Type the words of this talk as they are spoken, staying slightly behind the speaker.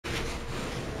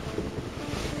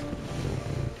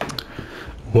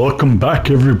Welcome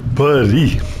back,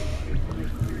 everybody.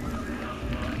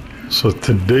 So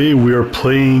today we are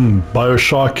playing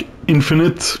Bioshock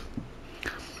Infinite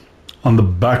on the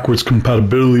backwards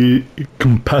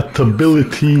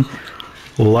compatibility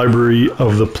library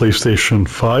of the PlayStation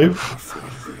 5.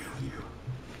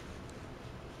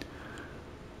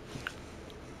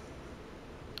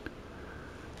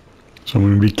 So I'm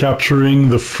going to be capturing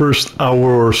the first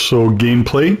hour or so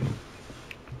gameplay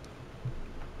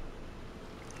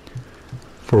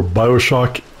for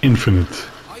Bioshock Infinite.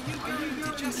 Are you going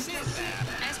to just sit there?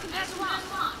 As compared to what?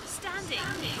 Standing.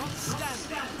 Not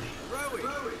standing.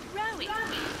 Rowing.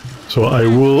 So I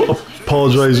will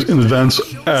apologize in advance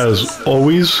as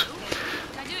always.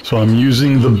 So I'm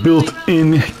using the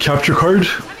built-in capture card,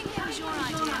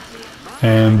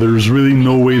 and there's really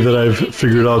no way that I've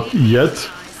figured out yet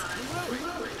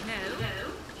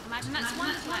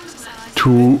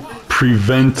to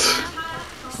prevent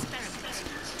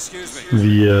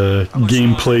the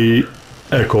gameplay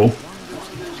echo. One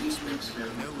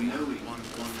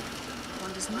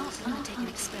does not undertake an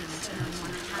experiment until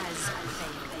one has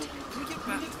failed. Can we get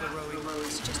back to the rowing?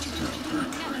 I suggest you do.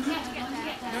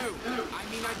 No, I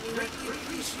mean, I'd greatly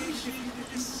appreciate it if you could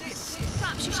assist.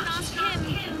 Perhaps you should ask him. I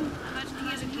imagine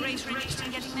he has a greater interest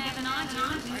in getting there than I do.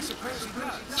 I suppose he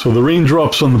does. So the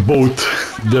raindrops on the boat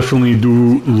definitely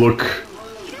do look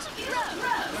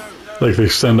like they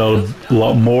stand out a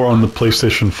lot more on the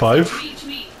PlayStation 5.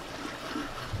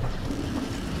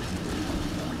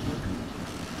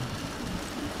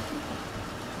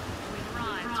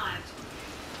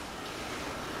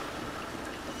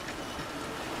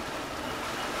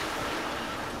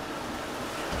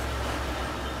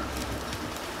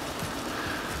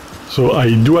 So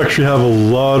I do actually have a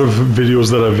lot of videos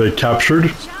that I've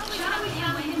captured,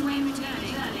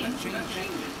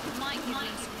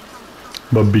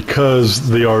 but because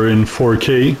they are in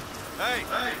 4K, Hey,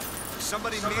 is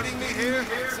somebody meeting me here?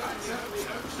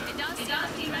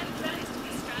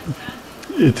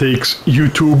 it takes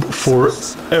YouTube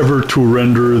forever to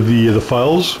render the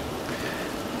files.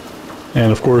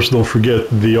 And of course, don't forget,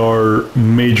 they are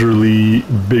majorly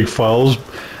big files,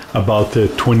 about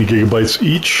 20 gigabytes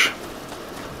each.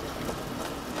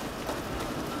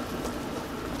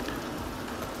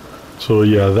 So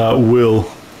yeah, that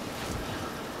will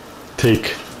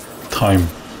take time.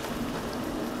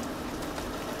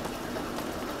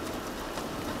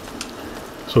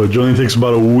 So it generally takes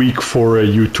about a week for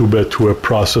YouTube to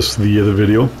process the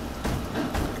video.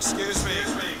 Excuse me,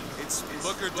 it's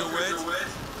Booker DeWitt.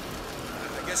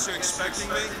 I guess you're expecting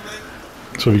me?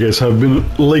 So if you guys have been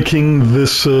liking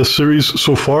this series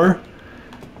so far,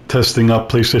 testing out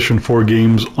PlayStation 4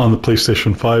 games on the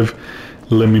PlayStation 5,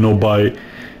 let me know by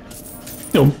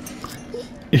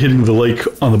hitting the like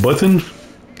on the button.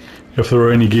 If there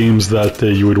are any games that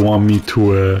you would want me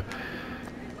to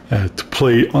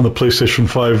play on the PlayStation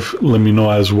 5, let me know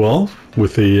as well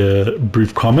with a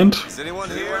brief comment. Is anyone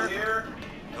here?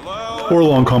 Hello? Or a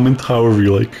long comment, however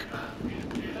you like.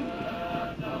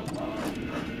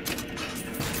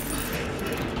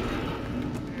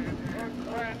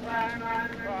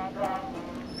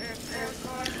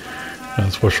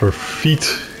 Let's wash our feet.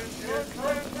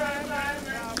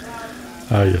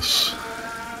 Ah, yes.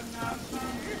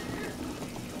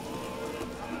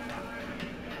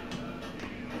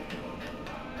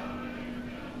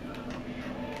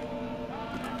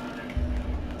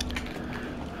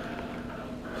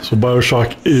 So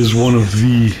Bioshock is one of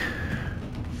the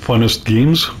funnest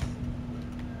games.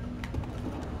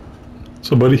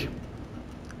 So buddy,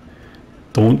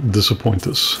 don't disappoint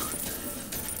us.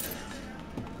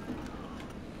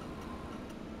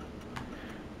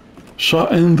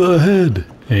 Shot in the head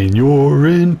and you're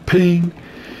in pain.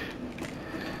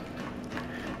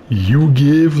 You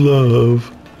give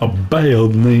love a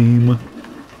bad name.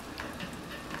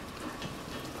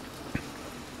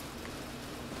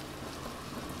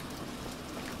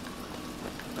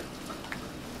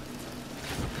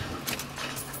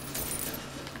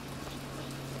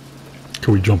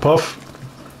 Can we jump off?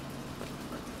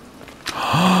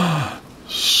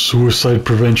 Suicide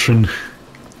prevention.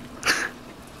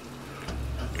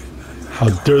 How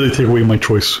dare they take away my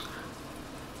choice?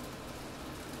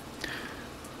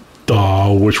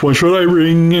 Which one should I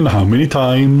ring and how many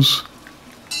times?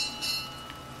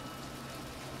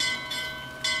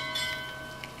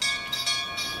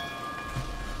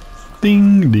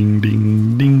 Ding, ding,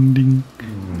 ding, ding, ding.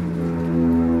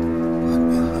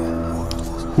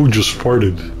 Who just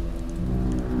farted?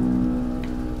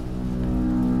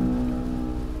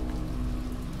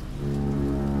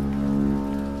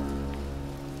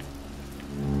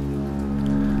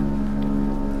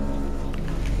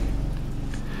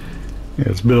 Yeah,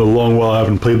 it's been a long while I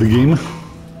haven't played the game.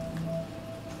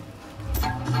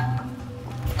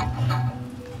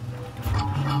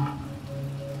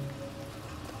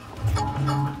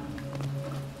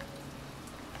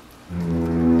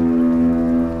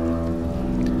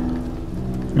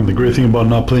 And the great thing about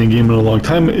not playing a game in a long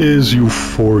time is you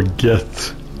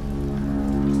forget.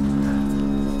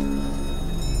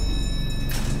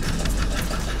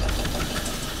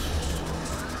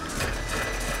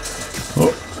 Oh,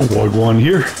 a wagwan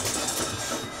here.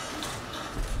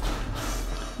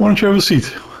 Why don't you have a seat?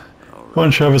 Why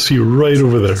don't you have a seat right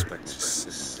over there?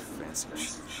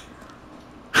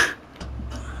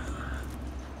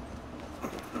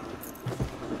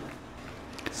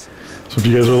 So if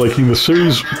you guys are liking the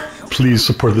series, please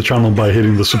support the channel by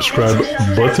hitting the subscribe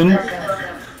button.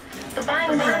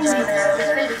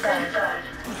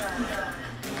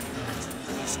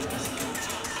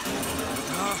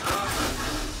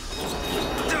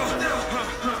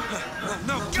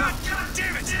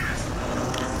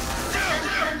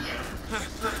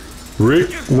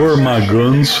 Rick, where are my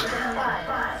guns?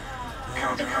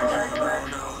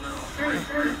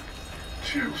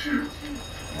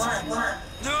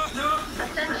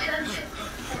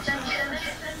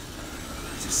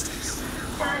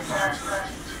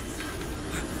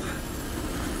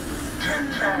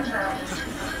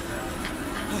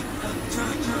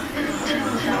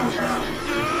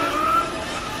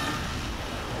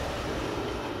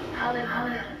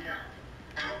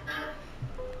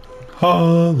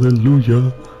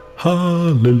 Hallelujah,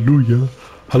 hallelujah,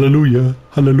 hallelujah,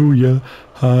 hallelujah,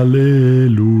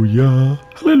 hallelujah,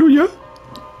 hallelujah.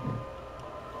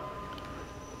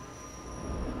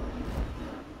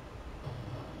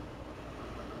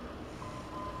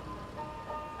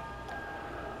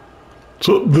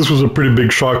 So this was a pretty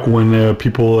big shock when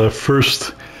people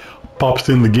first popped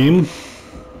in the game.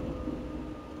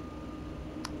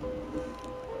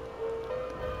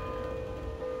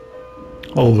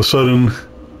 All of a sudden,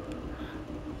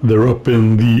 they're up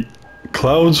in the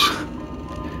clouds,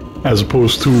 as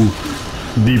opposed to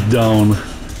deep down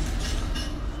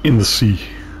in the sea.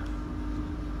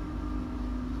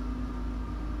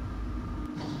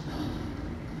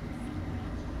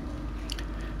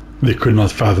 They could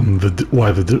not fathom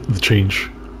why the change.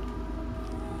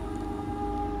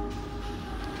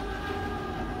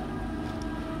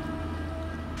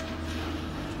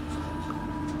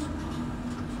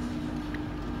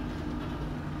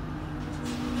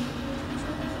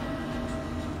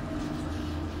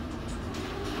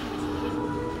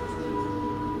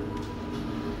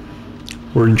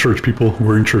 We're in church, people.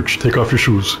 We're in church. Take off your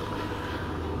shoes.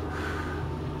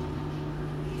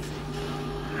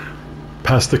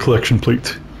 Pass the collection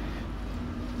plate.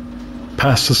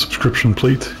 Pass the subscription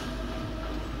plate.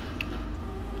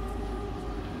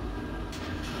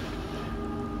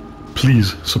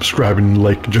 Please subscribe and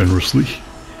like generously.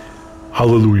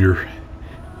 Hallelujah.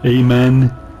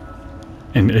 Amen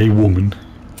and a woman.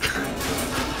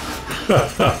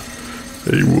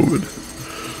 A woman.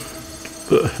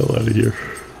 Get the hell out of here.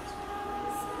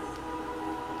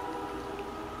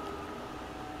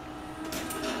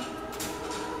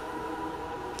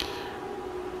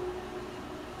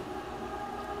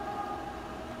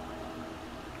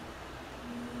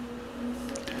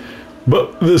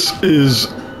 But this is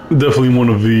definitely one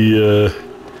of the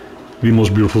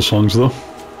most beautiful songs, though.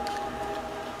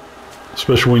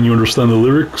 Especially when you understand the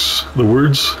lyrics, the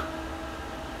words.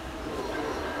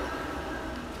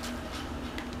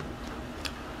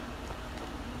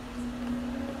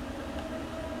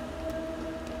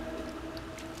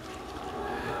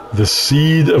 The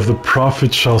seed of the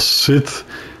prophet shall sit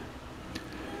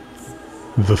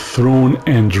the throne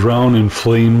and drown in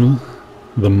flame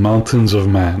the mountains of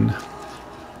man.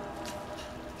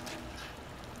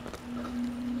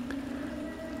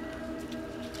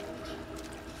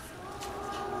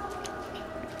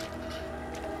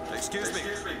 Excuse me.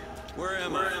 Where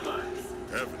am I?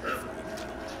 Heaven.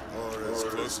 Or as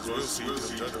close as we'll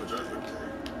see to the judgment.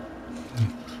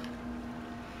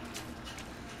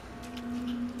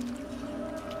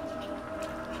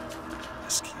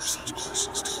 Let's keep such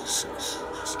questions to ourselves.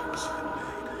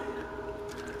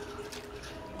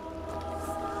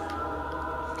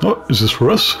 Oh, is this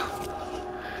for us?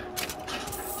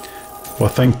 Well,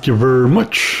 thank you very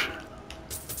much.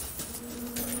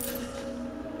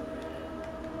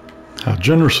 How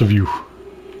generous of you.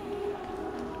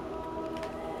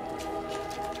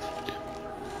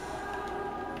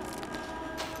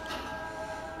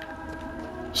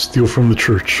 Steal from the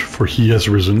church, for he has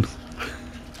risen.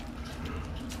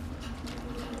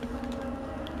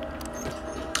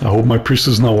 I hope my priest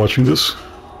is not watching this.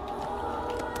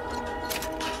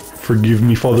 Forgive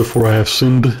me, Father, for I have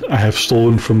sinned. I have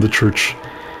stolen from the church.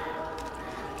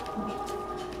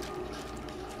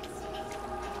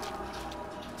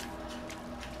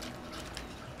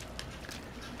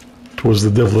 It was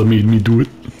the devil that made me do it.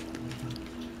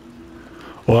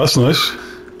 Oh, that's nice.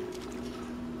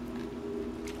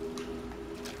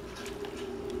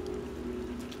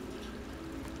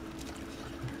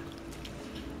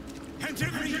 And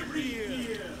every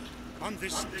year, on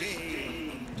this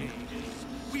day of days,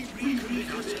 we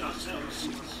recommit ourselves.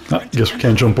 I guess we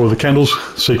can't jump over the candles.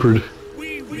 Sacred.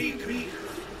 We recommit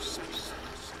ourselves,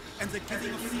 and the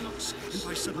giving of thanks, and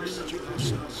by submerging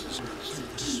ourselves in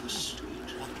the sweet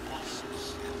waters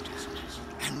of baptism.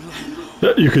 And lo,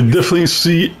 Yeah, you can definitely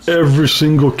see every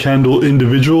single candle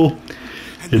individual.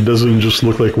 It doesn't just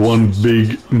look like one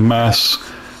big mass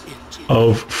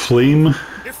of flame.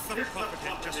 if the prophet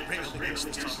had just railed against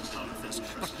the Sultan of this,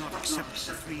 but not accepted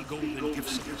the 3 golden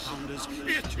gifts of the founders,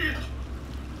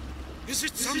 is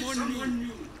it someone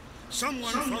new?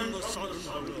 Someone from the southern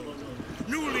world,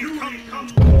 newly come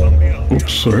to Columbia.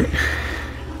 Oops, sorry.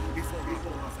 Before our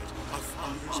prophet, our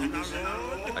fathers, and our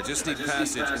Lord. I just need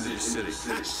passage into the city.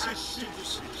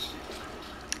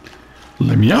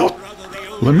 Let me out!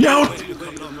 Let me out!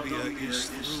 Columbia is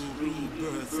through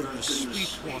rebirth in the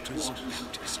sweet waters of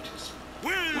baptism.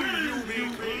 Will you be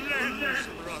cleansed,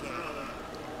 brother?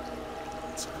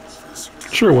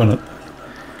 Sure, why not?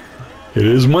 It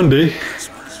is Monday.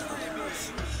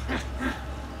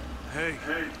 Hey,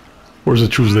 Or is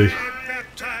it Tuesday?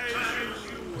 baptize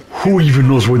you Who even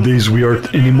knows what days we are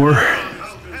anymore? in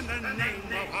the name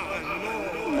of our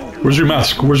Lord. Where's your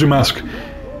mask? Where's your mask?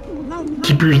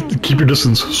 Keep your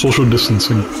distance. Social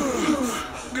distancing. I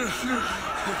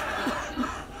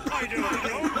don't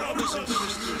know, brothers and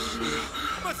sisters,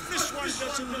 but this one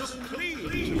doesn't look clean to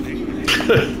me.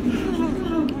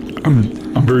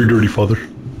 I'm very dirty, Father.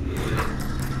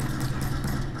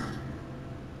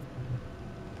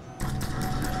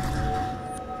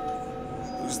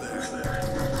 Who's there?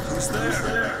 Who's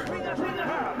there?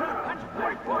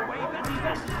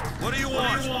 What do you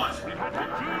want?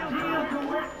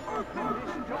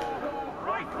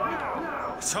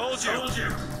 I told you.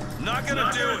 Not gonna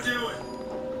do it.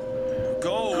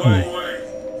 Go away.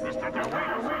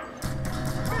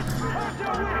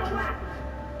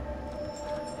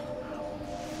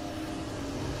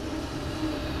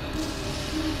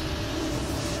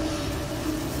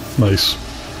 Nice.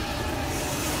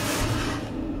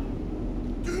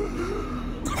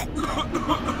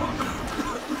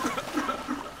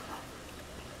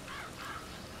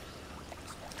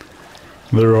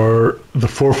 There are the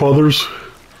forefathers: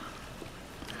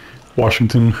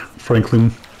 Washington,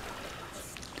 Franklin,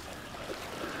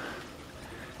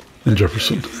 and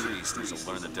Jefferson. Priest needs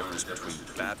to learn the difference between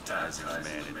baptizing a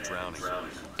man and drowning.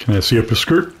 Can I see up his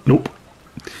skirt? Nope.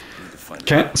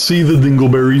 Can't see the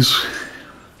dingleberries.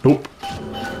 Nope.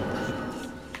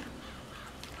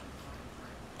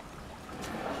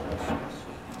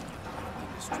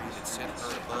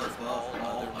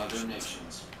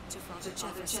 To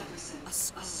Father Jefferson, a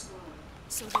scroll,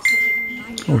 so that they can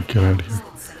unite Oh, get out of here.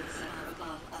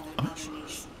 other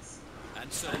nations.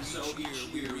 And so each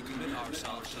year we recommit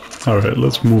ourselves Alright,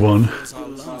 let's move on. to our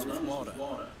lungs with water,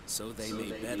 so they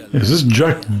may better Is this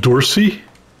Jack Dorsey?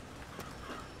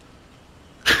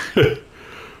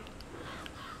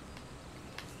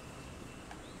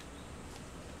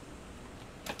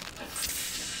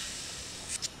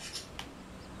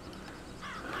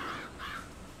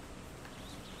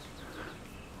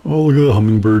 Oh, look at the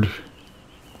hummingbird.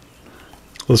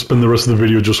 Let's spend the rest of the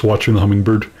video just watching the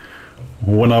hummingbird.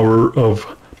 1 hour of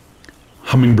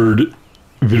hummingbird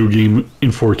video game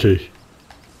in 4K.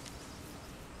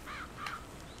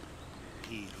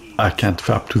 I can't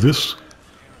fap to this.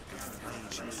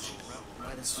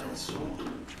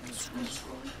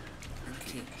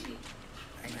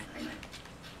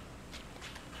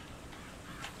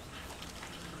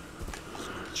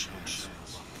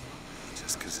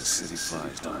 Just because the city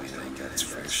flies don't mean it ain't got its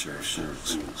fair share of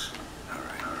fools. All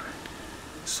right.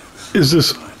 So Is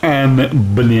this an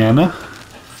banana?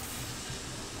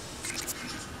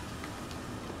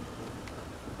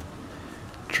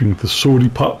 Drink the sody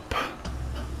pop.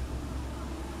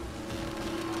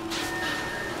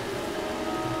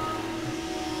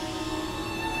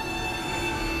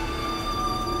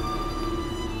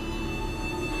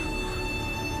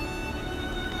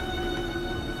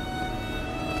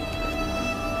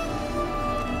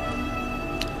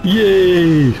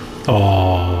 Yay!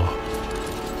 Aww.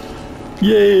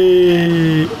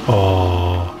 Yay!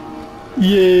 Aww.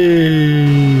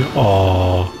 Yay!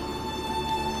 Aww.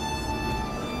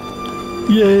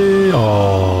 Yay!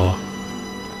 Aww.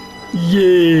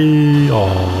 Yay!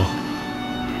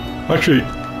 Aww. Actually,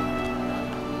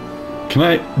 can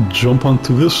I jump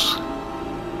onto this?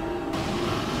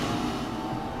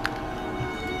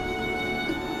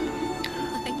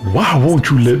 Why won't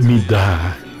you let me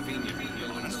die?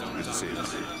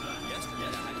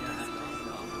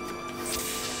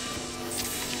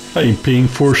 I ain't paying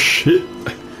for shit.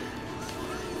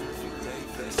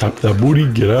 Tap that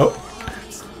booty, get out.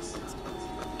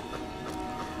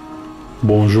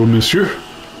 Bonjour, monsieur.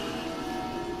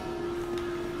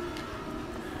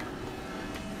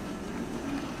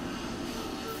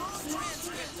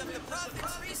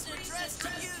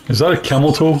 Is that a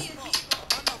camel toe?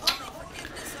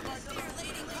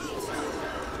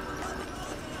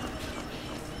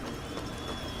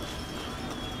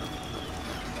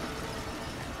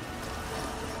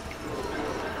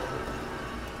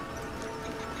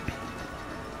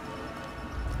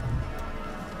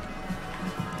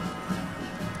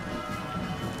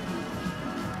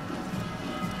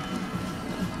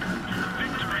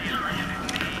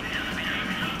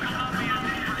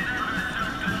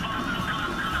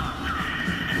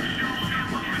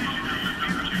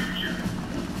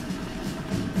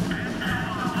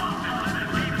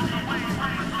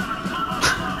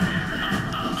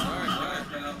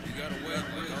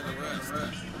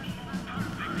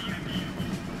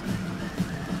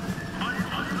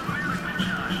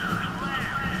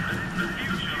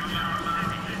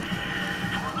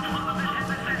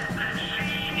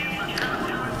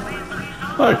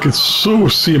 I could so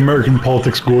see American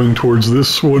politics going towards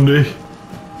this one day.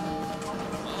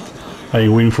 I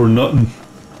ain't waiting for nothing.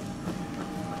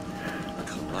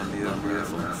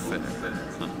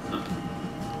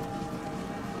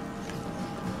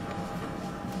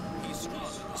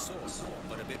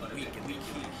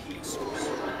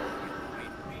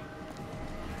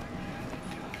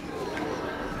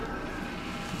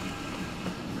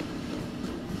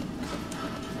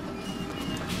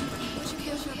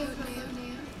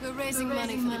 We're raising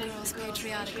money for the girls'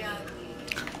 patriotic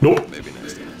group. Nope. Maybe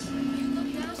next time.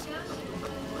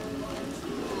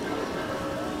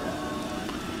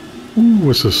 Ooh,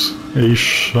 what's this? A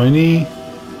shiny?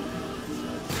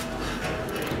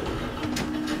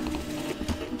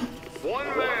 One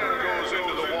man goes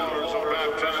into the waters of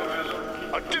baptism.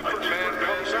 A different man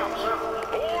comes out,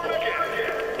 born again.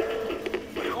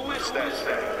 But who is that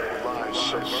thing who lies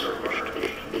submerged?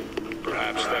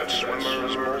 Perhaps that swimmer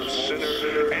is both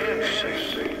sinner and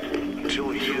saint, until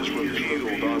he is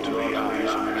revealed unto the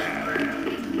eyes of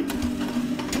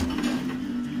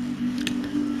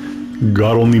man.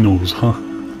 God only knows, huh?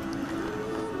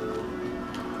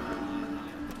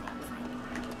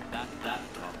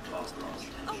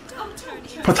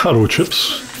 Potato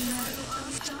chips.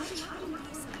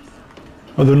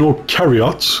 Are there no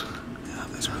carrots? Yeah,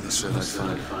 that's where they said I'd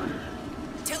find.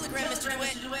 Telegram, Mr.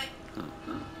 DeWitt.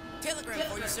 Telegram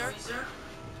for you, sir.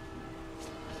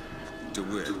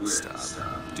 DeWitt,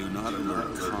 stop. Do not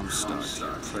alert Comstock to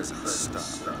your presence.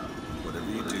 Stop. Whatever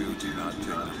you do, do not pick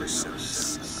number 7.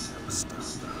 Stop.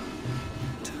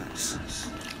 Text.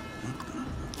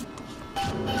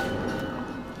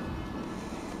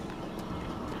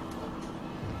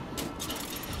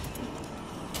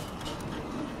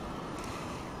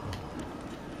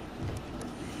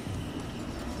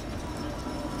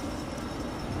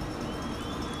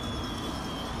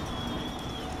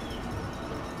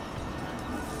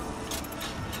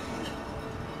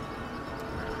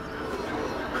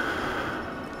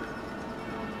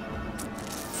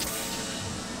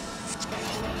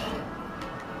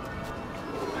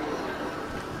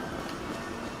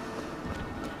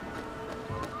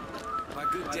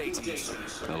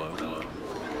 Hello.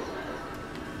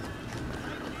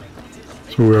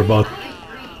 So we're about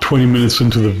 20 minutes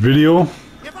into the video.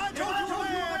 If I told you a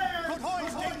man could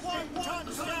hoist a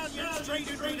 1-ton stallion straight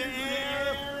into the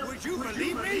air, would you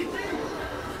believe me?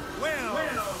 Well,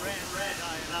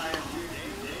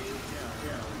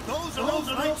 those are those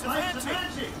lights of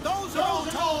fancy. Those are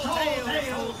those tall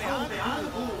tales held behind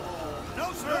the pool.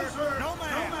 No, sir. No,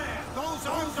 ma'am. Those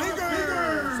are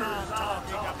figures I'm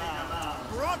talking about.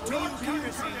 Brought to you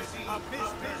courtesy of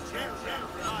Mr. Jerry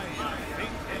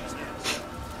Pinkett.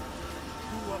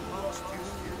 Who amongst you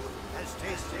has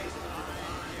tasted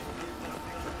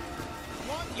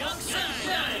one young son?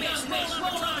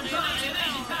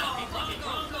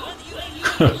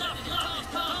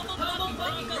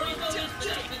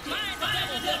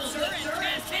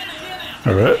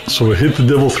 Alright, so we hit the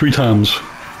devil 3 times.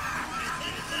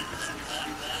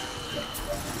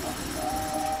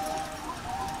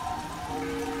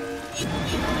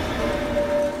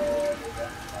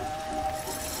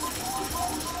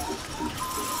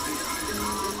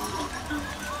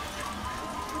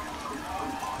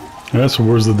 Yeah, so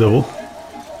where's the devil?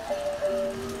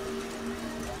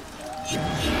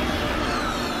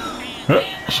 Yeah,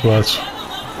 so that's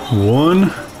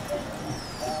 1.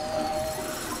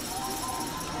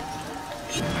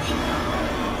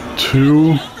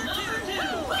 2.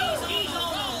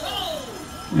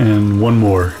 And 1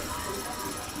 more.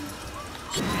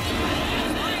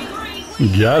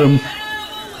 Got him.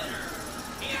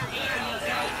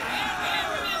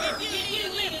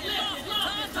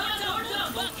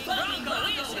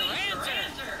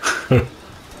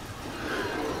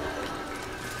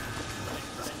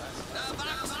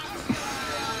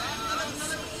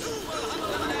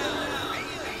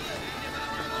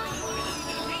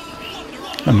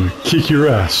 I'm gonna kick your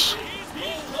ass.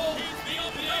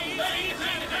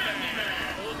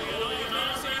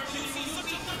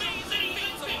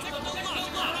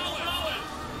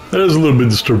 That is a little bit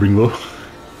disturbing though.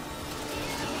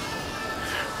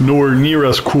 Nowhere near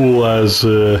as cool as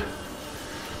the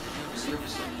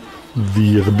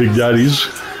Big Daddies.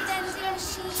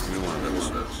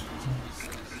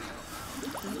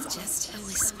 With just a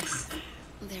whisper,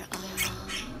 they're all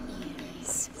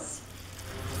ears.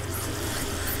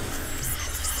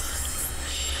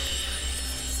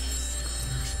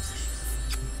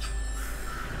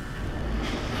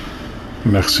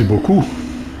 Merci beaucoup.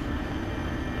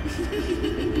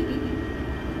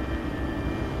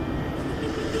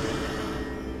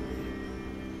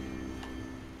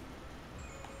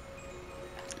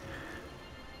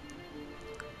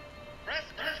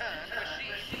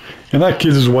 And that,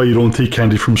 kids, is why you don't take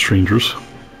candy from strangers.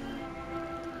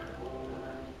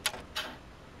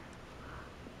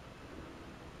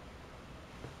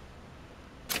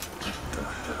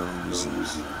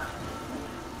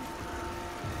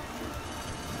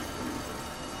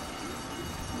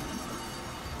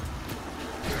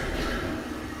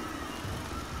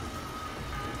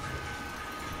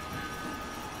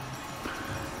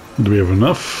 Do we have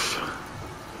enough?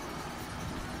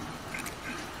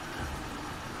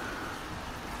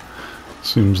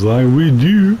 Seems like we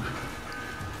do.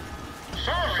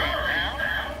 Sorry,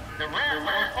 now. The round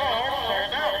was all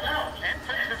sold out.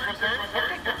 Entrance is reserved for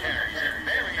dignitaries and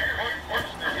very important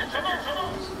personages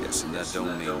alone. Yes, and that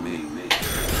don't mean me.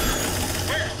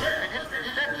 Well, the history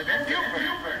says it in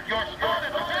Buford. Your spot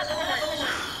at the best place.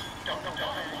 Don't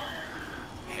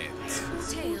Heads.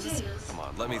 Tails. Come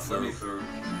on, let me through.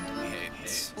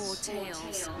 Heads. Or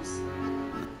tails.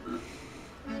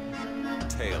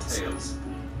 Tails.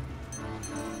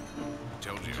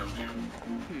 Told you. I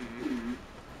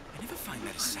never find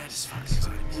that as satisfying as I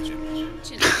imagined.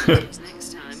 Chin next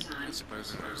time. I suppose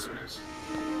it is.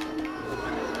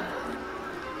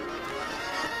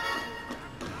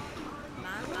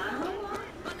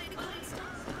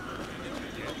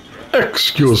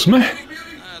 Excuse me. The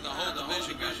whole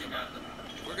division got you.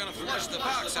 We're gonna flush the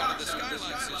box out of the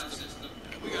skylight system.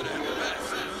 We gotta have a best.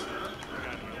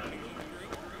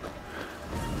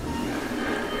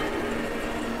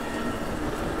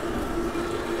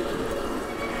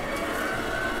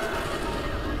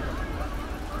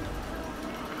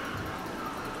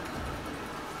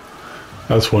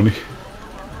 That's funny.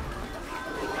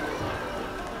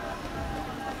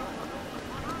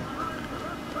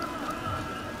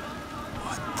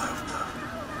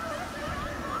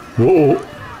 Whoa.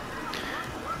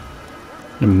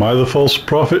 Am I the false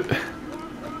prophet?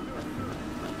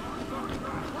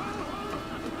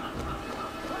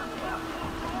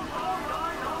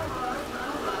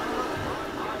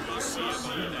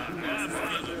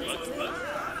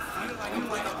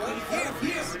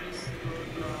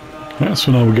 Yeah,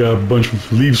 so now we got a bunch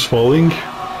of leaves falling.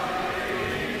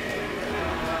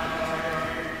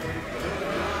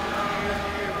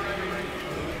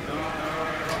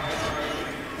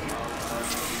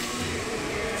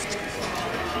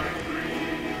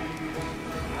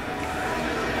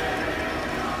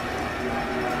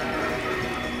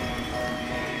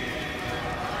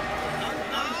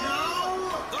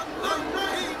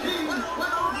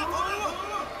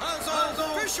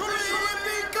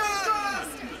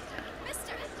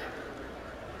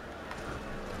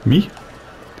 Me?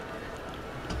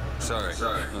 Sorry,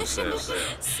 no sale.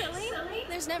 Silly?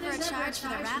 There's never a charge for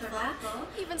the raffle.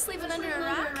 You've been sleeping under a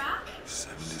rock?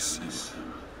 77.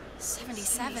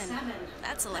 77.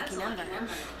 That's a lucky number.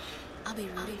 I'll be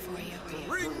rooting for you.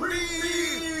 Bring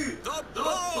me the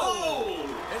bowl!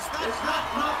 Is that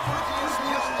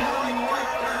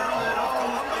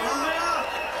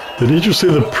Did he just say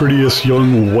the prettiest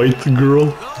young white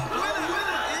girl?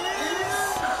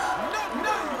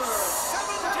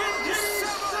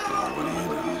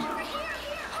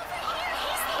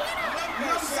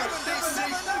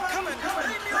 Come and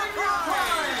claim your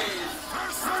prize!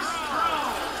 First round!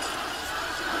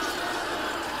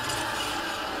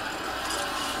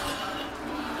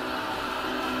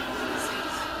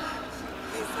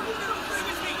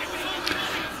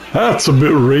 That's a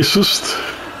bit racist.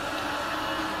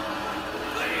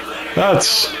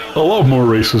 That's a lot more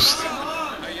racist.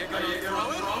 Are you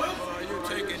gonna throw it? Or are you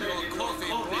taking your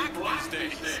coffee black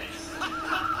these days?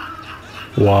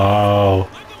 Wow.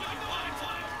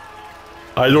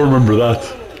 I don't remember that.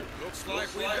 Looks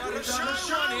like we got a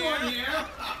shot here.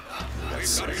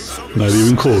 Not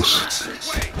even close.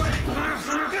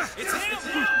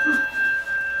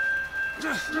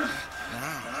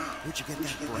 Where'd you get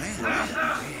that brand?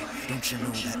 Don't you know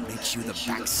that makes you the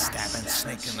backstabbing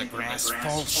snake in the grass,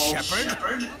 false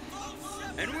shepherd?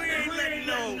 And we ain't letting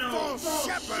no false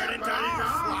shepherd into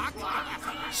our flock.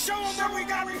 Show them what we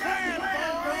got planned,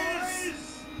 boys!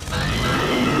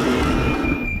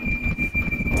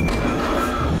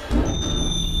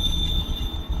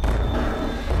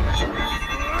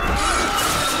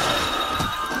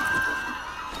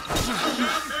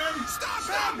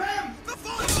 Stop him! The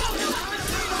false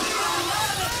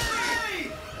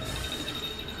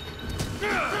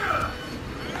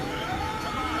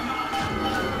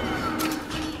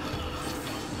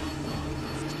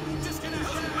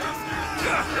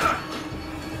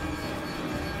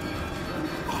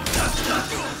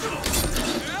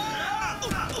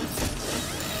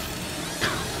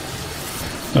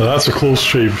Now that's a close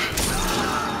shave.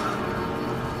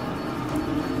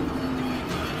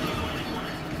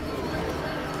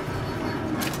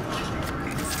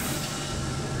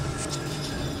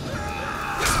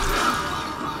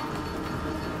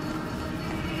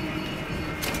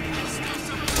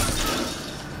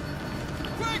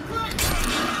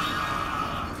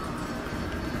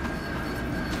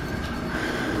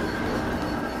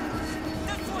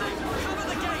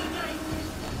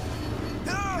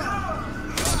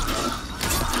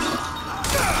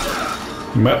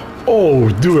 Oh,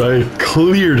 dude, I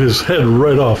cleared his head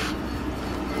right off.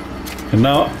 And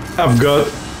now I've got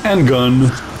handgun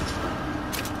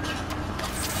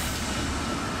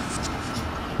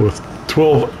with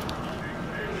 12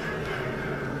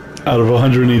 out of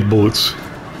 108 bullets.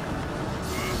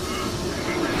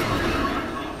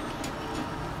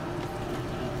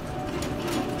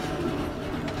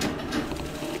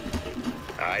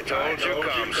 I told you,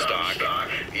 Comstock.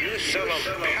 You sell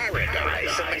them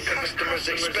paradise, and the customers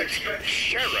expect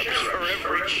sheriffs for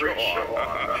every chore.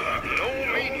 No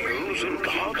menials in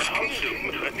God's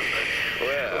kingdom.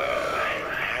 Well,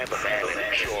 I have a man in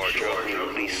Georgia who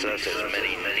releases as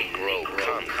many Negro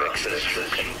convicts as you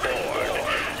can board.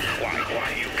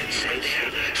 Why, you can say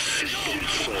they're simple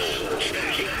souls,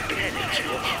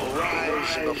 impenitent,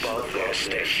 rising above their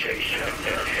station.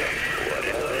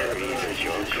 Whatever reasons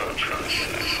your conscience,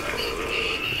 I suppose.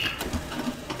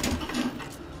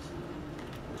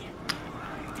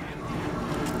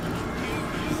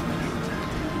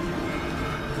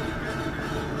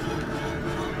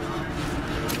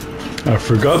 I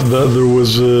forgot that there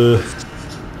was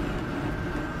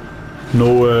no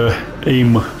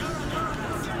aim.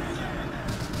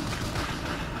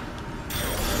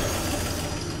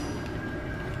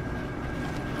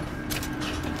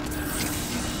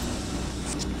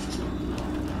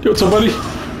 Yo, what's up, buddy?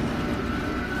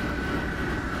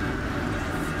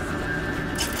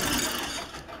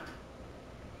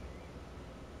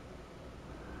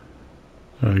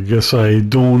 I guess I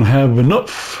don't have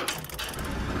enough.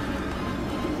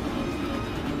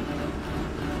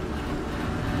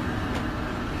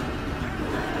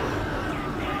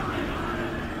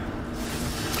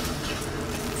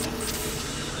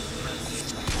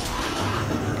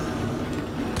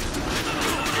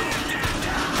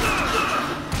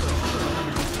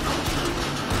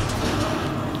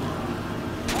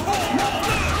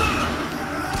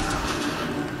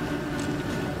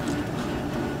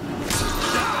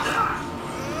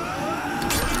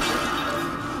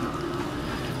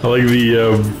 I like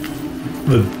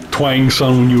the twang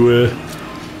sound when you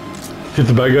hit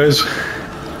the bad guys.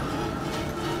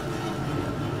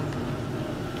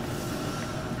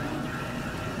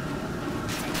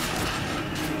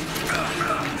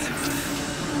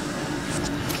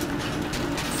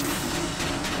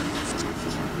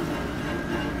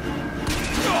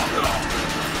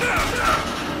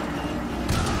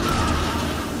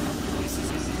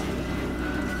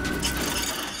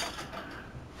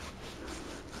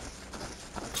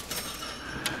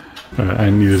 I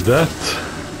needed that.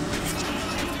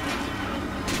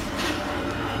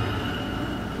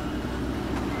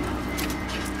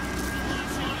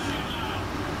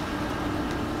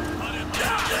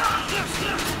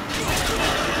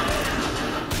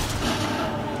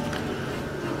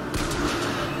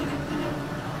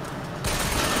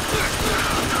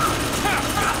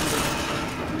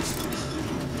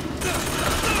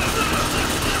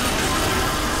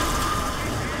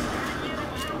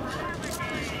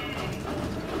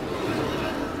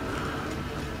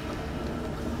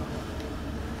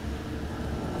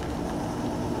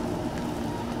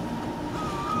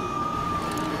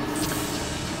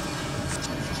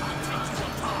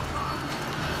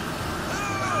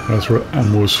 That's where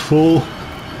ammo's full.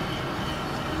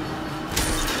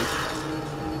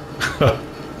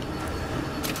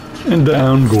 And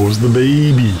down goes the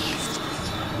baby.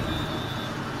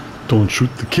 Don't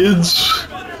shoot the kids.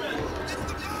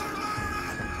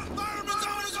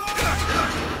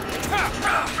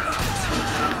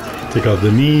 Take out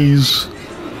the knees.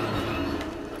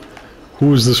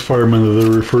 Who is this fireman that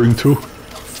they're referring to?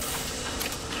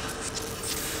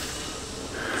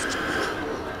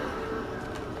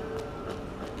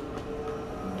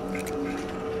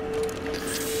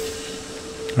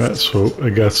 Alright, so I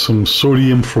got some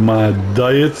sodium for my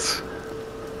diet.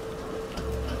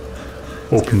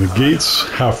 Open the gates.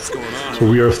 So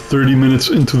we are 30 minutes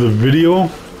into the video.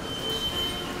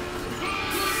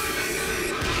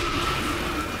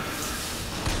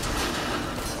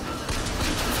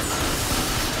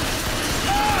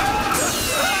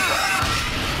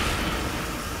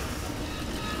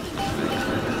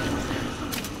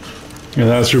 And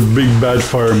that's your big bad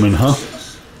fireman, huh?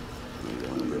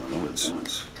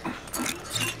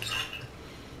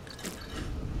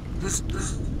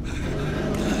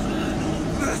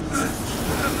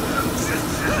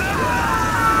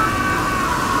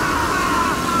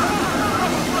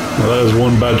 Well, that is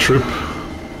one bad trip.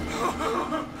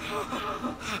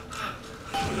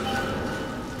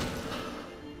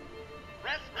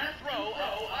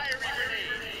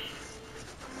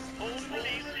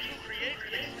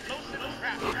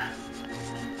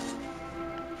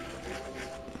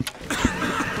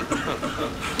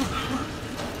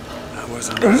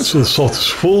 Alright, so the salt is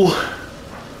full.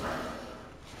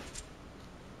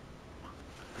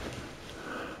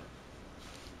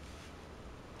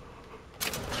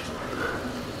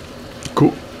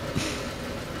 Cool.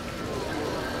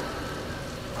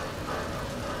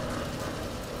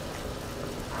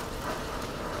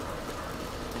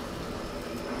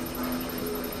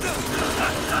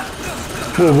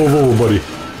 Whoa, whoa, whoa, buddy.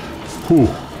 Who?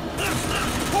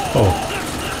 Oh.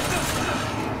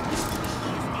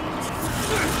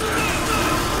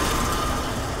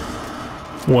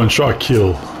 One shot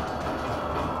kill.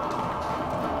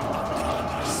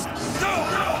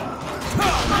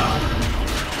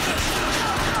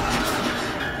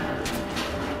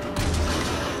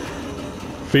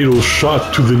 Fatal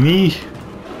shot to the knee.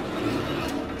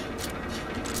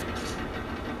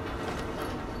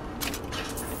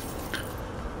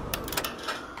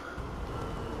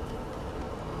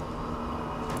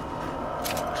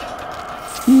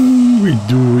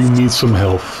 Ooh, we need some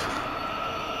health.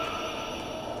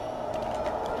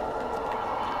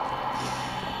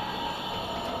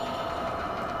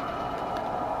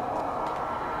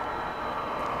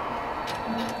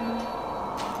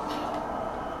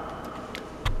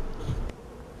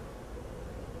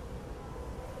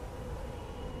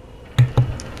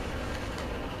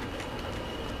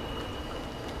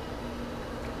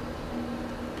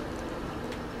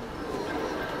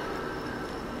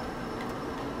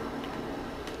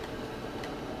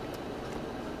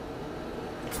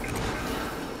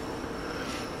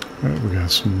 Alright, we got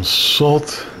some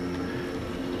salt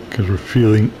because we're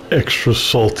feeling extra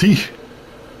salty.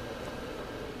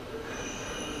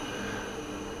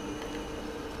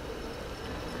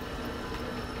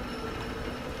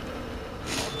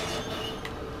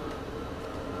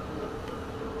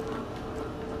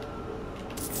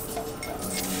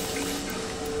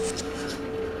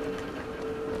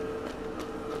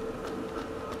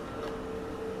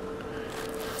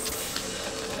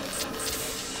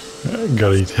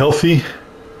 Gotta eat healthy.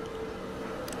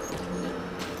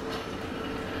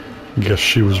 Guess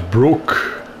she was broke.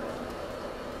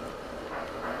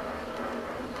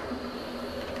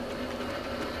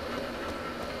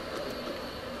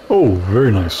 Oh,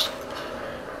 very nice.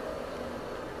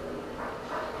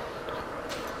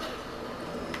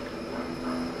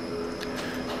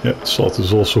 Yeah, salt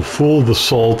is also full. The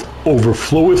salt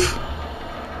overfloweth.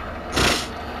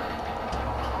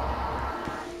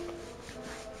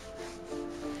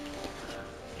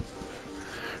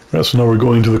 Right, so now we're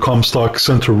going to the Comstock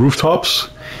Center rooftops.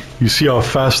 You see how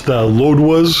fast that load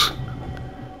was?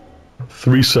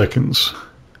 3 seconds.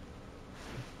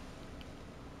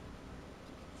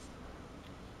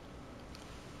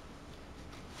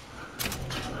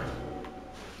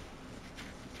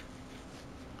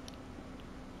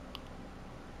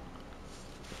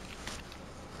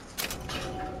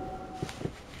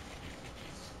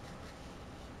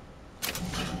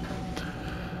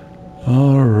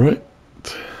 All right.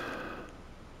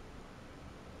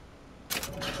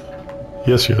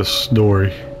 Yes, yes, don't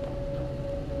worry.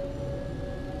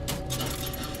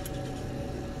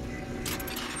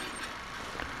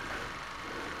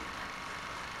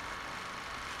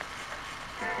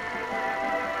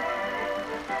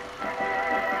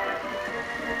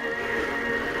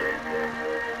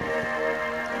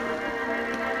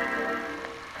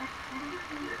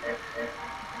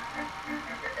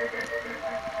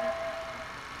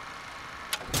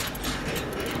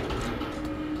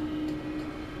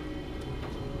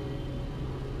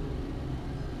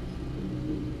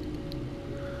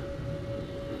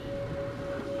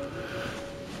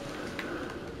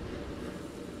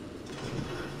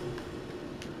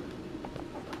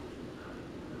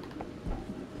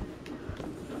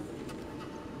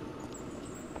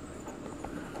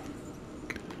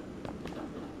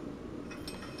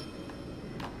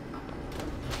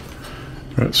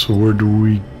 Alright, so where do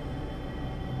we...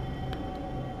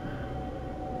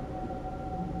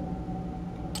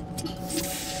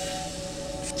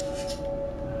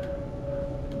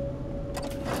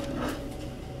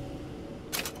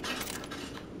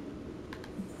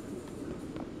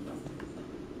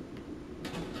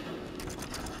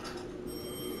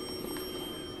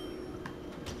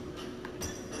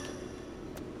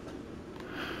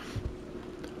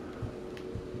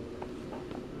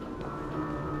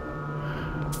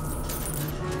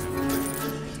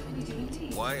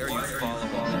 Why are you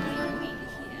following me?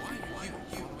 Why are you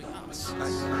following us?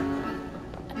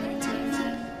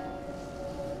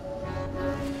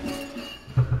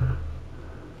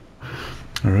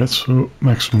 Alright, so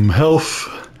maximum health,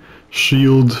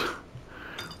 shield,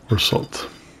 or salt.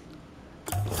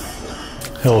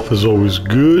 Health is always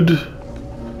good.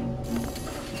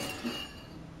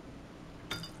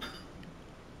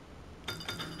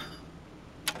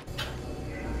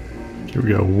 Here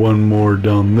we got one more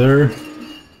down there.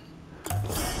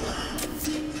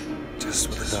 Just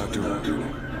what the doctor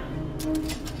ordered.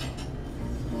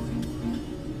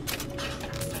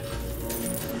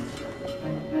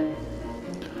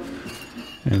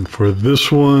 And for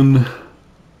this one,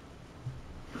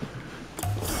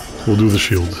 we'll do the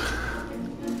shield.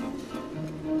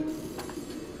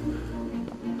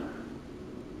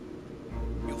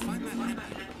 You'll find that lamp.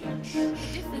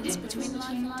 Difference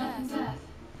between life and death.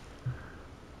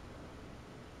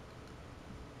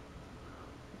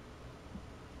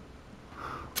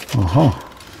 Uh-huh.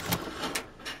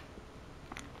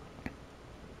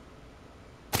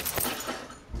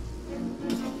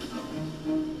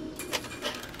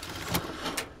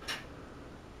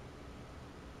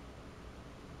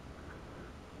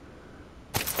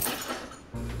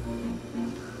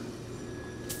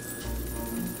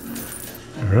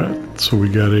 Alright, so we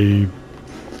got a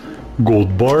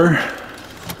gold bar.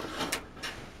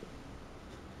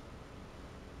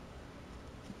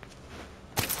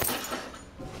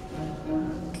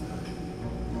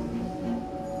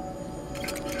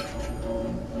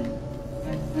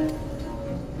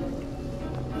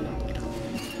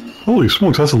 Holy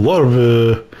smokes, that's a lot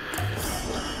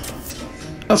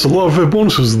of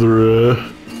bonuses they're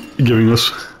giving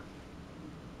us.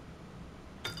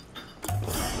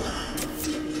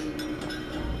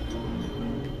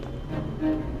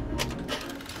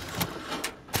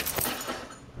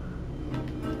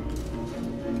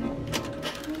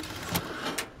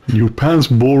 New pants,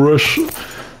 bull rush.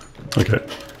 Okay.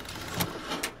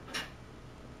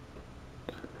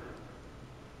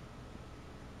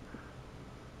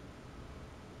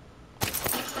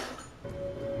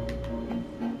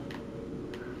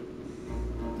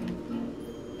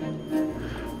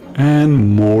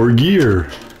 And more gear.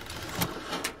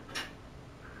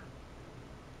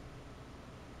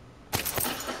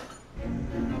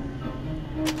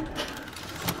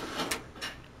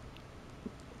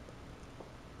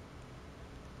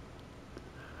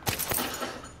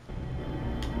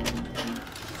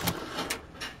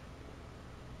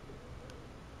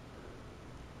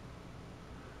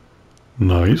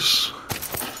 Nice.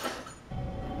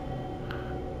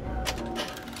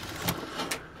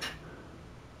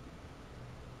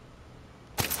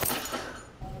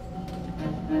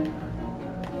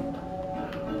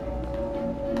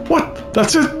 What?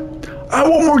 That's it? I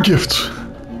want more gifts.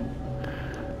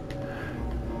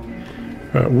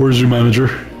 Where's your manager?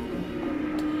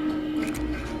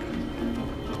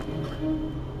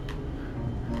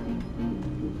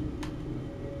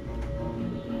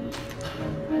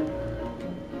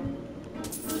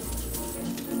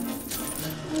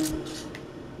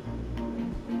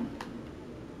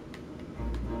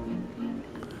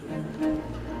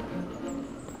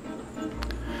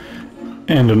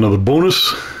 And another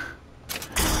bonus.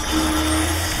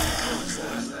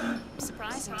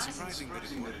 Surprising. Surprising that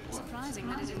it would. Surprising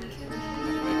that it didn't kill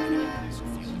him.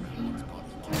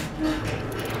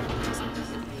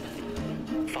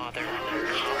 Father,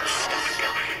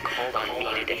 called on me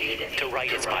today to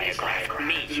write his biograph.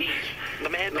 Me. The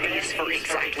man pays for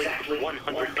exactly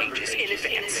 100 pages in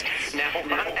advance. Now, I'm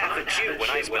half a Jew when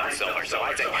I spell silver, so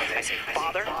I say,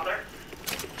 Father,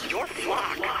 Your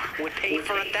flock would pay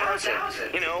for 1,000.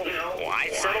 You know, why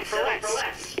settle for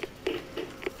less?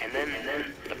 And then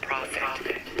the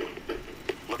prophet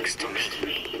looks to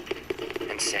me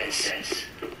and says,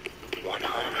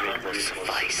 100 will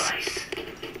suffice,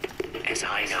 as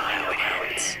I know how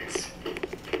it ends.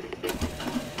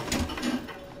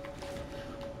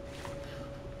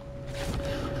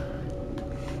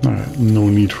 Alright, no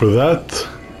need for that.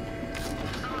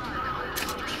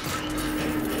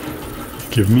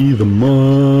 Give me the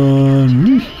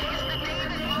money.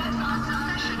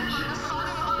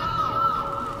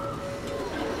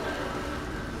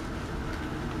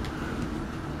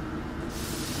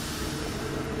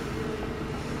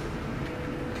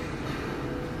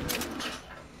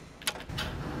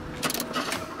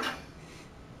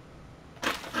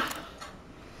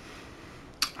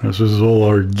 This is all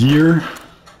our gear.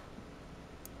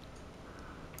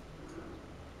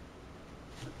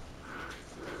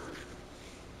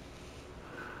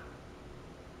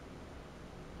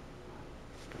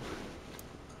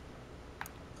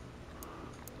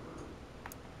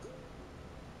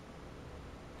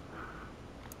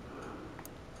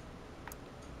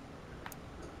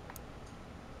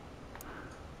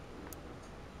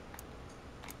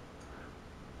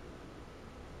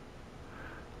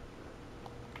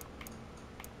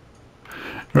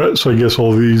 Alright, so I guess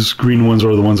all these green ones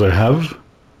are the ones I have.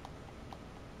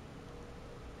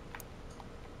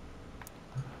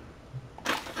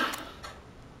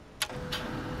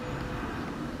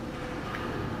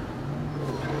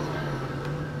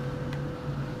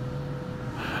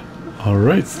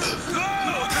 Alright.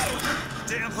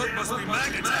 Damn hook must be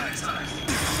magnetized.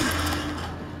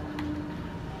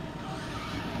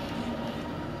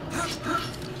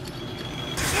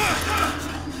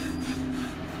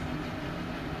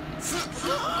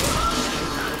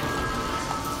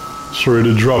 Sorry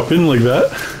to drop in like that.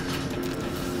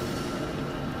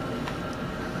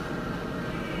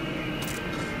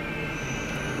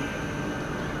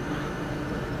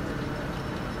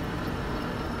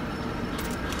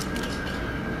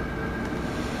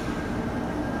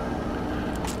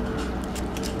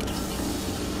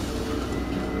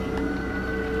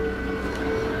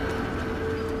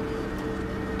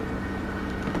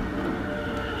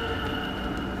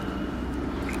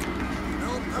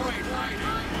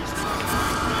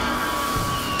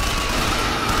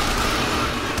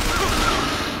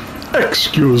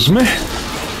 Excuse me.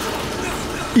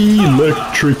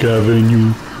 Electric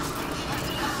Avenue.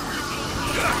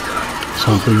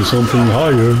 Something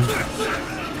higher.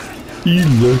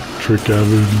 Electric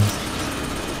Avenue.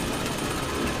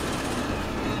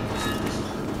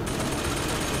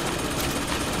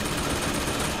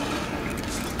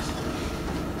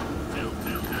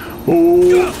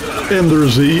 Oh, and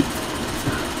there's the...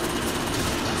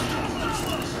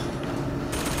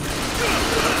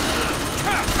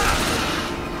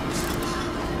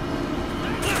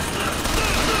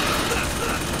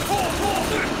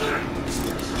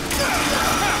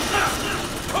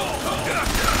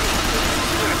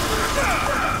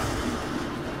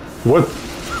 What?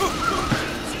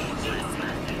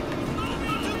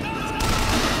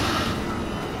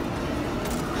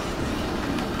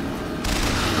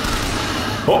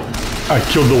 Oh, I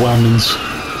killed the Whammons.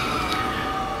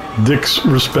 Dicks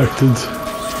respected.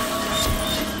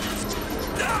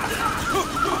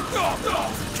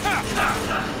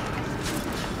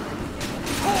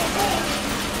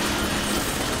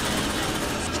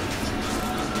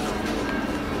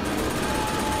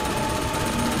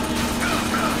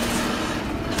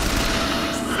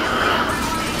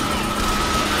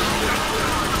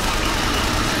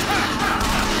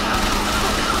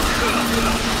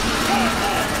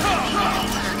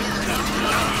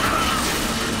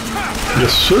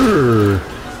 Yes, sir.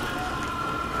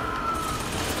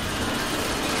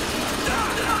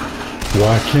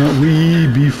 Why can't we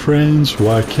be friends?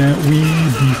 Why can't we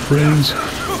be friends?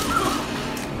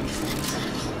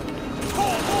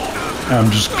 I'm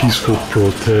just peaceful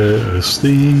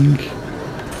protesting.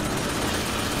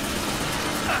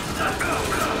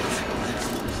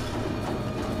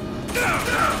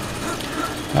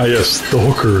 Ah yes, the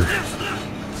hooker.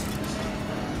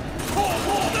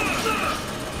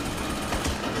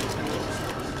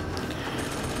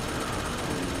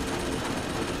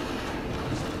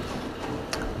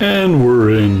 And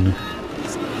we're in.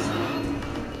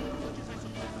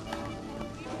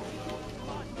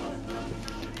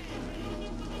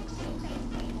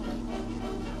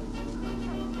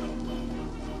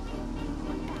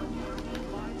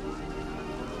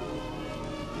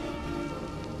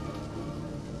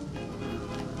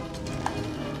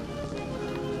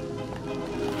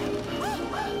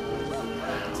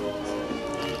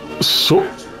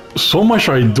 So much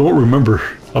I don't remember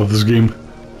of this game.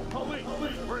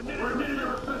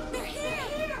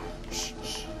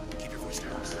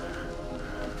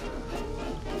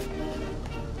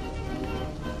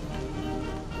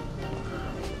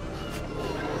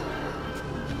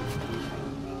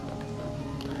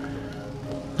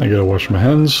 I gotta wash my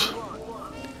hands.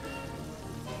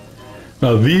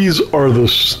 Now these are the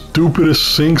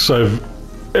stupidest sinks I've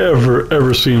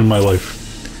ever seen in my life.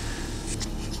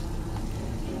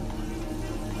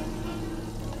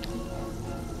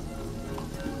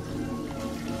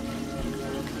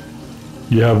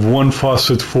 You have one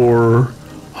faucet for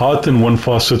hot and one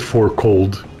faucet for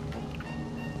cold.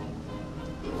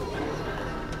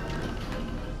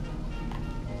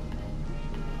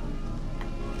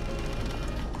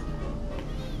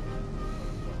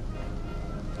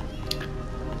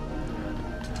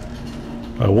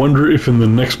 I wonder if in the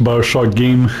next Bioshock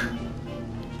game...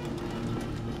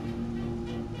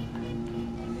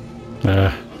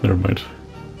 never mind.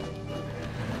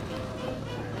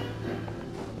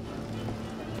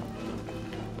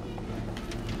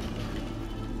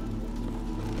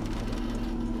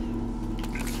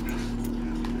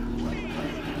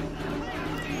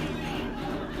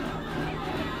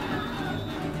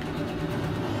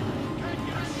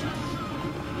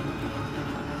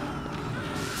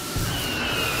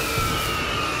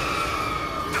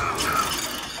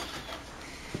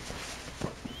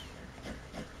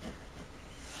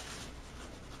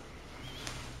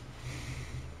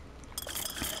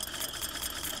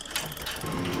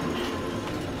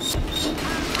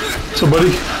 So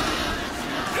buddy,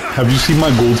 have you seen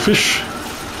my goldfish?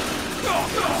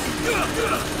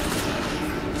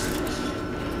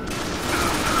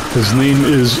 His name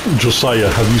is Josiah.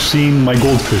 Have you seen my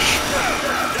goldfish?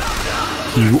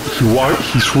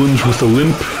 He swims with a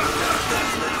limp.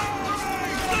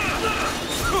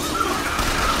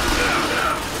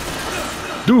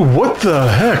 Dude, what the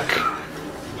heck?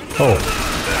 Oh.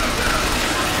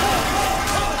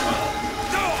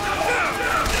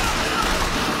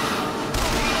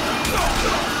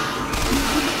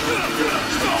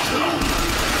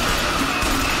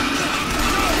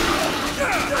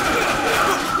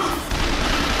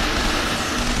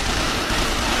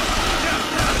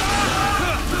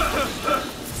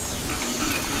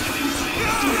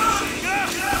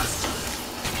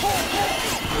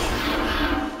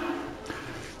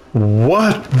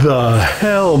 What the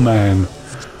hell, man?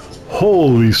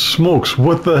 Holy smokes,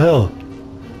 what the hell?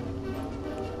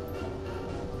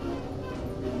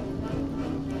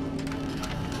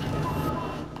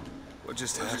 What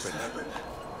just happened?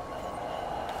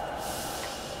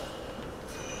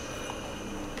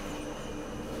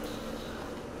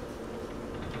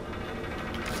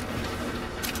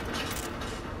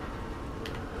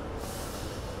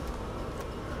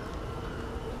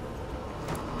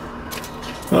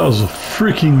 That was a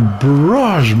freaking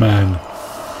barrage, man.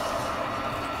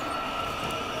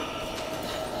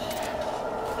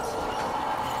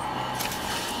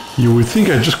 You would think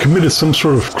I just committed some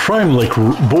sort of crime, like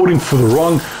voting for the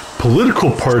wrong political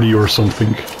party or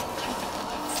something.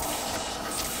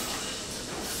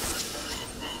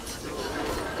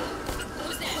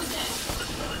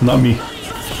 Not me.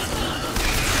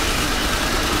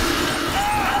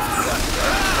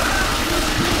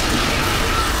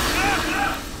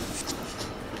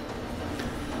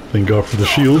 Thank God for the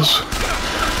shields.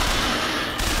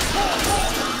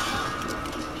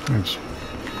 Thanks.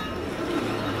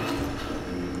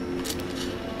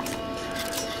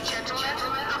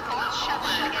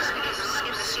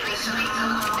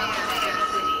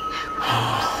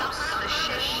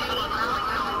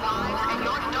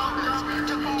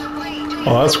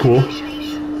 Oh, that's cool.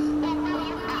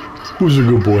 Who's a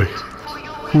good boy?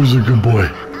 Who's a good boy?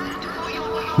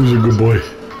 Who's a good boy?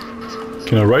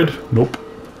 Can I ride? Nope.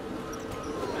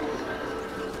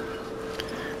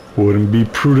 Wouldn't be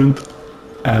prudent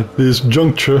at this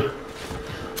juncture.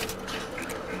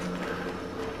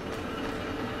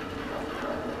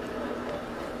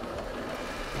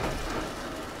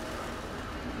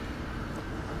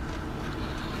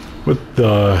 What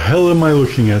the hell am I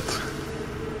looking at?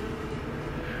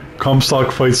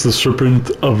 Comstock fights the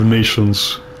Serpent of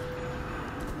Nations.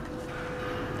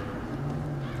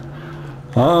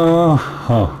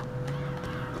 Uh-huh.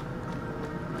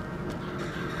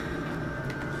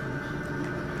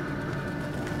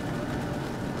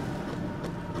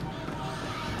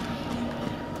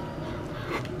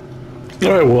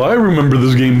 Alright, well, I remember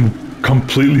this game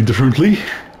completely differently.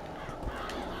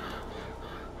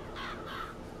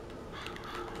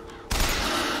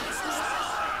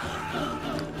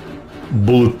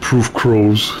 Bulletproof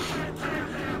crows.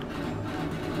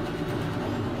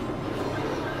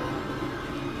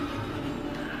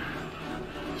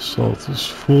 Salt is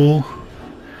full.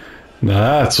 Now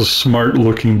that's a smart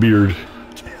looking beard.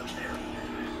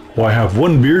 Why have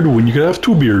one beard when you could have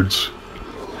two beards?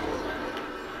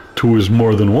 Two is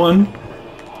more than one.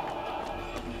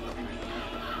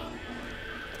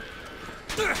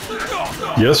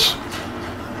 Yes.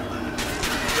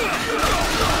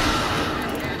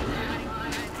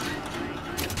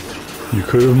 You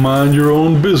could have minded your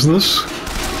own business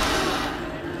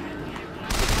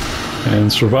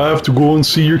and survived to go and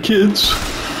see your kids.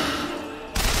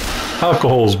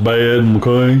 Alcohol's bad,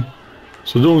 okay?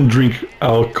 So don't drink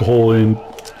alcohol in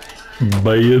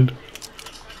bed.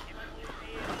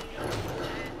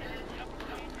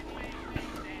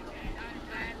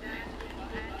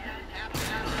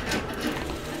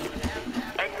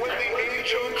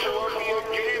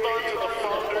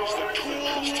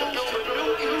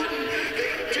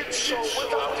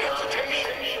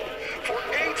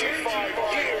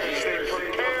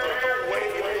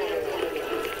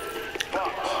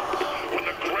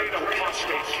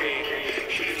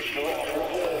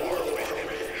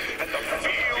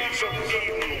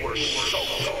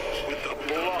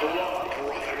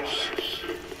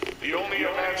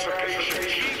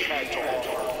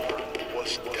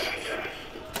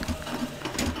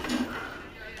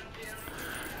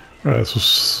 Alright, so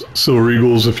silver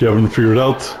eagles, if you haven't figured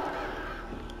out,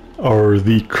 are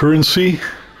the currency.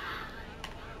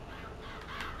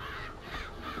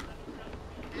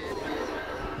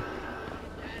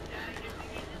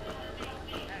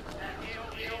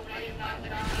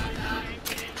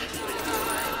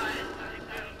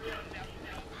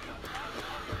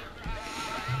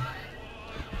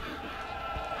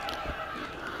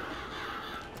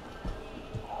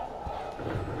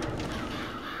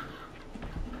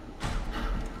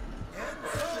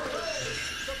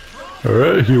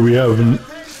 Alright, here we have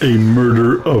a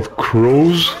murder of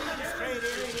crows.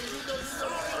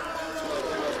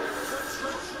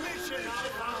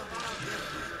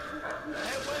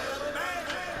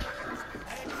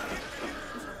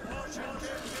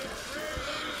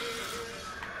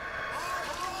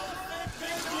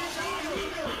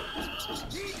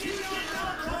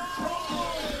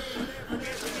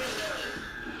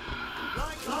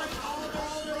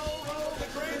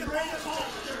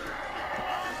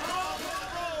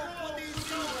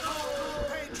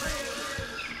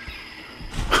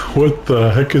 What the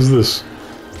heck is this?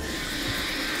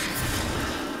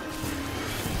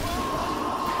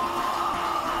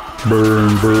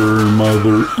 Burn, burn,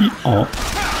 mother, eat on.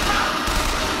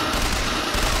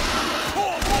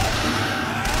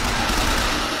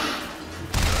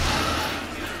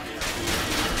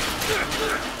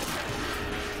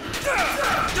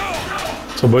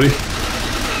 So, buddy,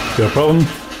 got a problem?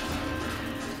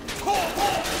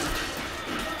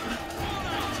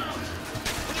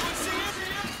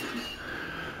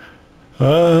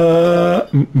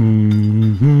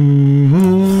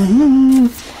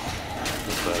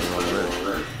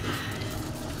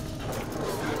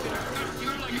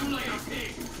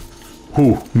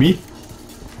 Who? Me?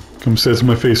 Come say it to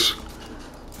my face.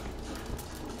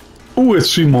 Oh,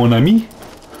 it's you, mon ami. You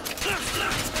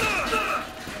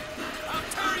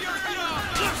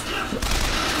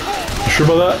sure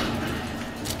about that?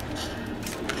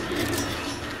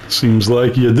 Seems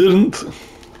like you didn't.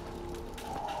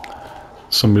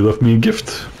 Somebody left me a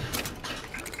gift.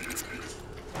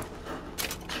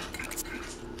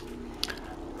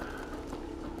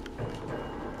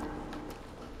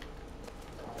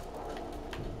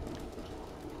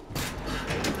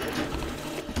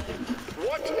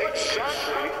 What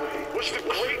exactly was the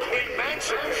great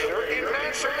emancipator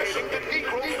emancipating the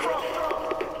Negro from?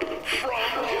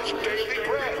 From his daily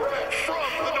bread, from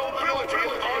the nobility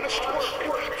of honest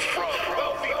work, from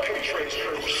wealthy patrons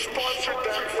who sponsored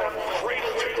them from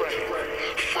cradle to grave,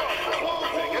 from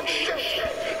clothing and shelter.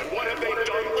 And what have they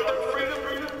done with their freedom?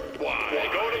 Why,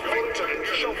 go to Victor and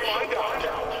you shall find out.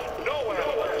 No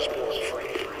animal is born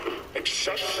free,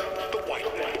 except the white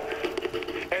man.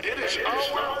 And it is our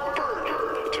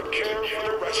burden to care for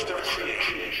the rest of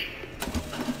creation.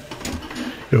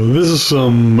 Yo, this is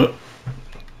some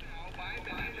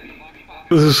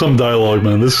dialogue,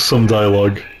 man. This is some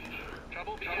dialogue.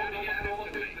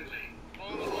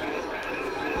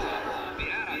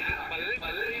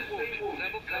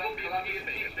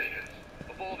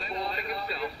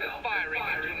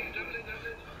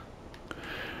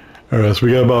 Alright, so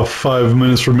we got about 5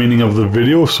 minutes remaining of the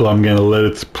video, so I'm gonna let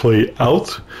it play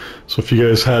out. So if you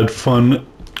guys had fun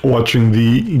watching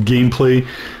the gameplay,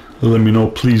 let me know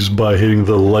please by hitting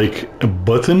the like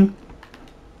button.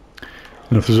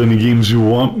 And if there's any games you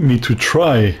want me to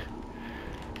try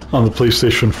on the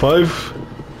PlayStation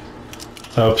 5,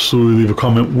 absolutely leave a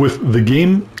comment with the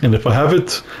game, and if I have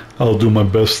it, I'll do my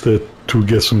best to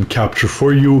get some capture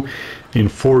for you in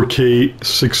 4K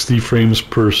 60 frames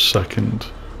per second.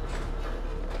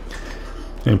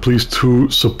 And please to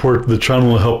support the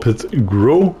channel and help it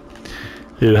grow.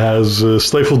 It has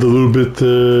stifled a little bit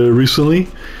recently.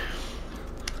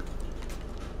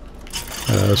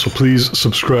 So please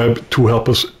subscribe to help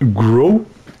us grow.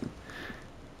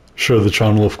 Share the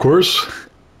channel, of course.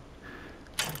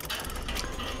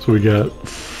 So we got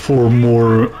 4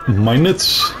 more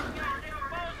minutes.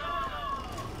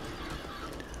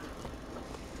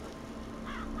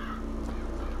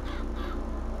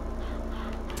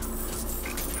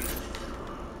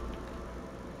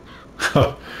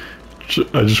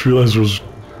 I just realized there was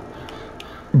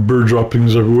bird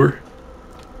droppings everywhere.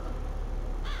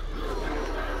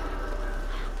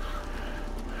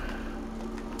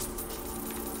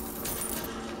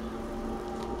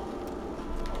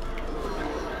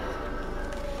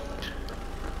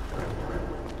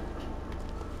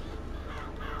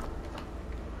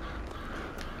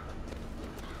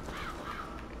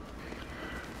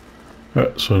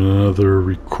 Alright, so another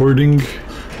recording.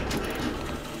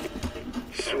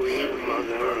 Sweet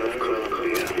Mother of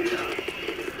Columbia,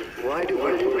 why do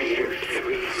I worship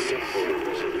 3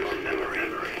 symbols in your memory?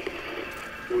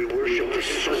 We worship the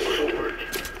sword,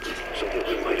 so that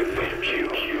we might avenge you.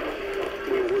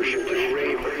 We worship the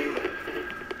raven,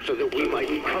 so that we might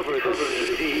cover the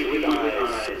sea with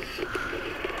eyes.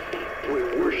 We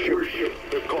worship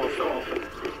the coffin,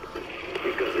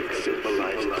 because it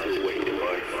symbolizes the weight of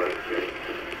our faith.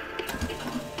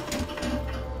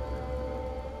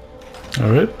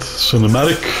 Alright,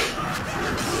 cinematic.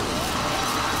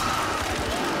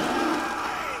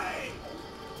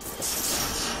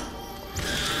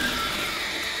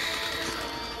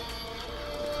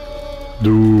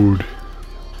 Dude.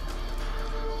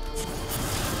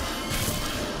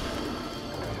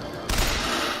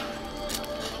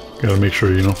 Gotta make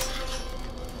sure, you know.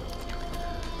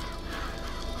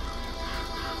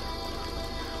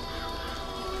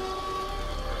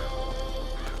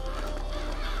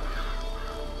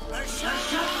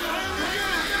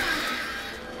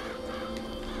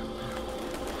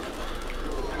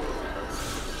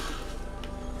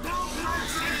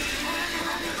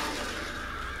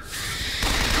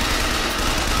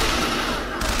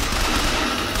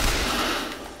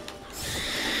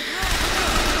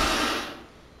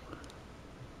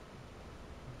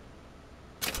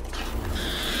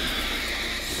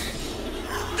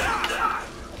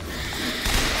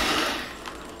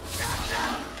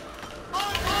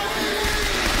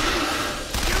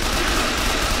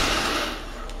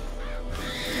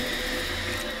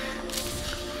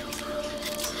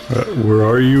 Where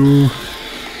are you?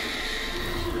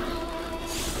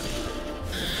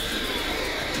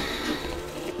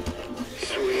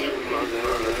 Sweet Mother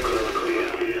of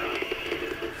Columbia,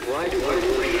 why do I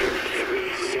worship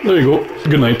 3 There you go.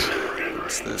 Good night.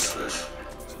 What's this?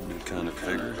 Some new kind of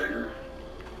figure?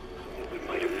 we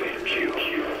might avenge you?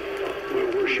 We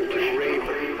worship the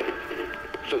raven,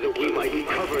 so that we might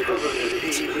cover the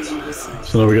sea with eyes.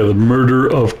 So now we got the murder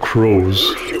of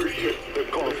crows. The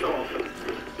coffin,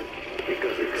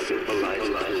 because it symbolizes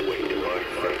the weight of our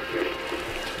faith.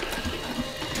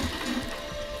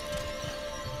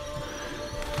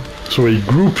 So a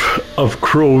group of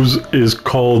crows is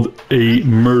called a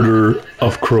murder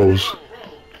of crows.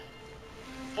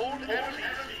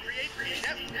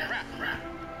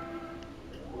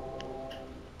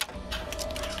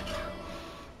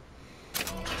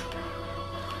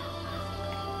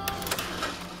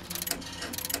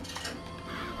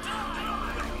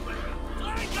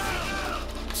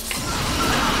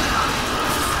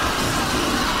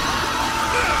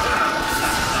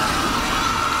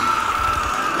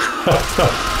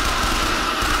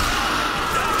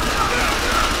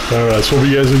 Alright, so hope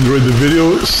you guys enjoyed the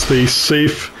video. Stay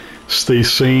safe, stay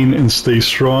sane, and stay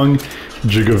strong.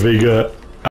 Giga Vega